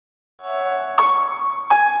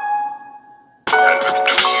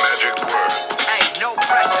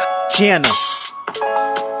piano.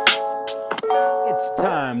 It's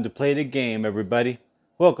time to play the game, everybody.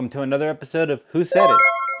 Welcome to another episode of Who Said It?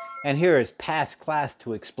 And here is past class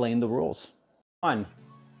to explain the rules. 1.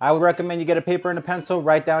 I would recommend you get a paper and a pencil,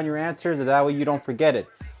 write down your answers, so that way you don't forget it.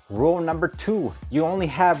 Rule number 2, you only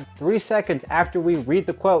have 3 seconds after we read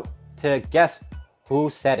the quote to guess who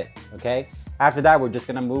said it, okay? After that, we're just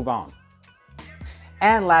gonna move on.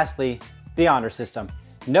 And lastly, the honor system.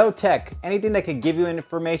 No tech, anything that can give you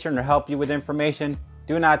information or help you with information,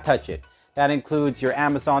 do not touch it. That includes your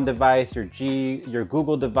Amazon device, your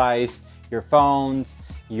Google device, your phones,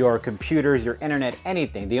 your computers, your internet,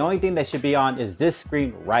 anything. The only thing that should be on is this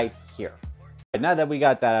screen right here. Now that we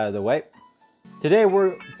got that out of the way, today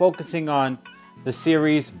we're focusing on the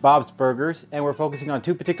series Bob's Burgers, and we're focusing on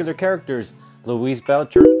 2 particular characters, Louise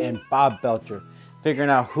Belcher and Bob Belcher,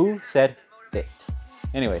 figuring out who said it.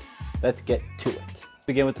 Anyways, let's get to it.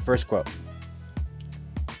 Begin with the first quote.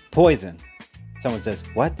 Poison. Someone says,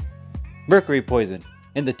 what? Mercury poison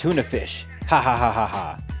in the tuna fish. Ha ha ha ha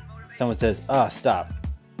ha. Someone says, stop.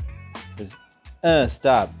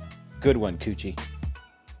 Stop. Good one, Coochie.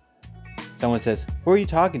 Someone says, who are you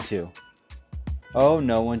talking to? Oh,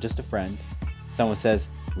 no one, just a friend. Someone says,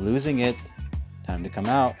 losing it. Time to come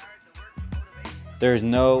out. There's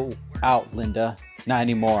no out, Linda. Not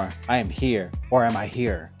anymore. I am here. Or am I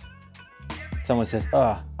here? Someone says,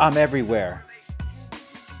 I'm everywhere.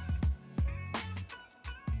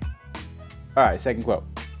 Alright, second quote.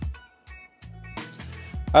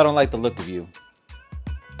 I don't like the look of you.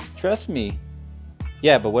 Trust me.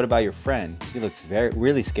 Yeah, but what about your friend? He looks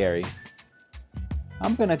really scary.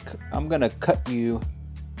 I'm gonna cut you.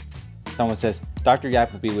 Someone says, Dr.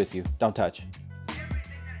 Yap will be with you. Don't touch.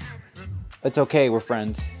 It's okay, we're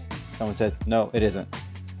friends. Someone says, no, it isn't.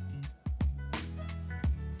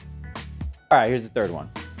 Alright, here's the third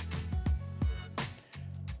one.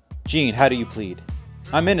 Gene, how do you plead?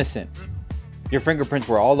 I'm innocent. Your fingerprints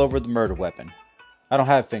were all over the murder weapon. I don't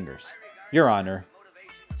have fingers. Your Honor.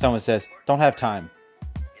 Someone says, don't have time.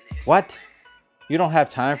 What? You don't have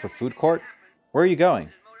time for food court? Where are you going?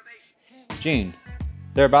 Gene,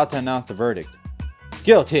 they're about to announce the verdict.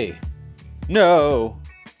 Guilty. No.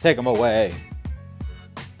 Take him away.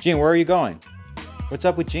 Gene, where are you going? What's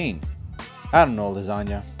up with Gene? I don't know,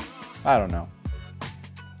 Lasagna. I don't know.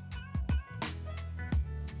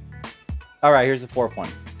 Alright, here's the fourth one.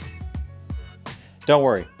 Don't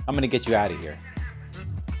worry, I'm gonna get you out of here.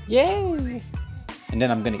 Yay! And then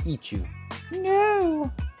I'm gonna eat you.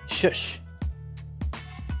 No! Shush!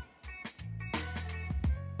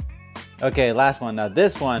 Okay, last one. Now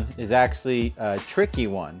this one is actually a tricky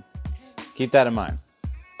one. Keep that in mind.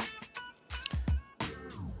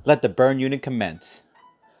 Let the burn unit commence.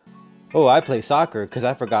 Oh, I play soccer because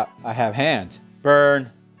I forgot I have hands.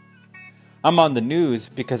 Burn. I'm on the news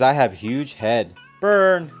because I have huge head.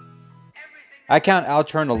 Burn. I can't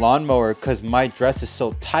outturn a lawnmower because my dress is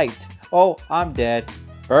so tight. Oh, I'm dead.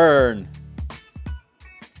 Burn.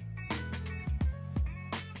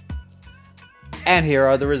 And here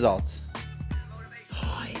are the results.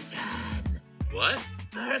 Poison. What?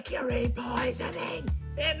 Mercury poisoning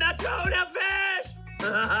in the tuna fish.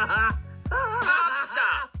 Bob,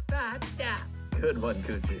 stop. Stop. Good one,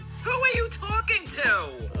 Coochie. Who are you talking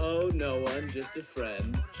to? Oh, no one, just a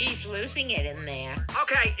friend. He's losing it in there.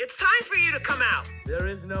 Okay, it's time for you to come out. There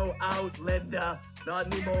is no out, Linda.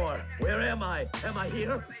 Not anymore. Where am I? Am I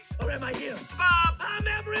here? Or am I here? Bob! I'm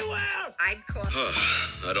everywhere! I'd call.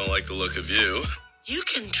 I don't like the look of you. You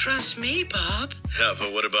can trust me, Bob. Yeah,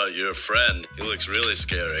 but what about your friend? He looks really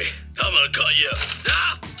scary. I'm gonna cut you.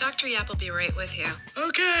 Ah! Dr. Yap will be right with you.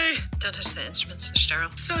 Okay. Don't touch the instruments, they're sterile.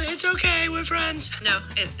 So it's okay, we're friends. No,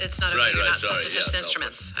 it's not okay. Right, You're right, not sorry, supposed to touch yes, the no,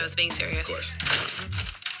 instruments. I was being serious. Of course.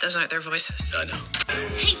 Those aren't their voices. I know.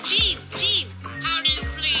 Hey, Gene, how do you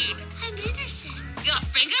plead? I'm innocent. Your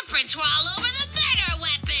fingerprints were all over the murder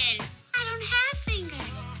weapon. I don't have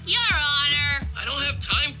fingers. Your Honor. I don't have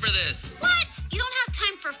time for this. What? You don't have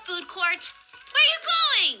time for food court? Where are you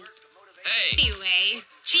going? Hey. Anyway,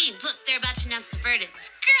 Gene, look, they're about to announce the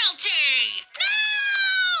verdict. Guilty!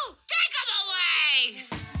 No! Take him away!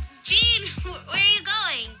 Gene, where are you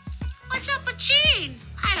going? What's up with Gene?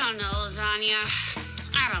 I don't know, Lasagna.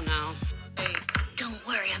 I don't know. Hey, Don't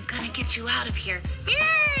worry, I'm gonna get you out of here.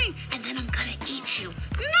 Yay! And then I'm gonna eat you.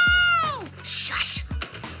 No! Shush.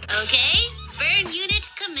 Okay, burn unit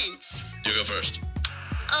commence. You go first.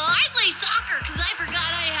 Oh, I play soccer because I forgot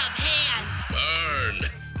I have hands. Burn.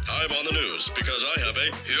 I'm on the news because I have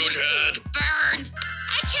a huge head. Burn.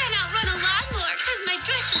 I can't outrun a lawnmower because my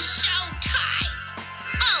dress is so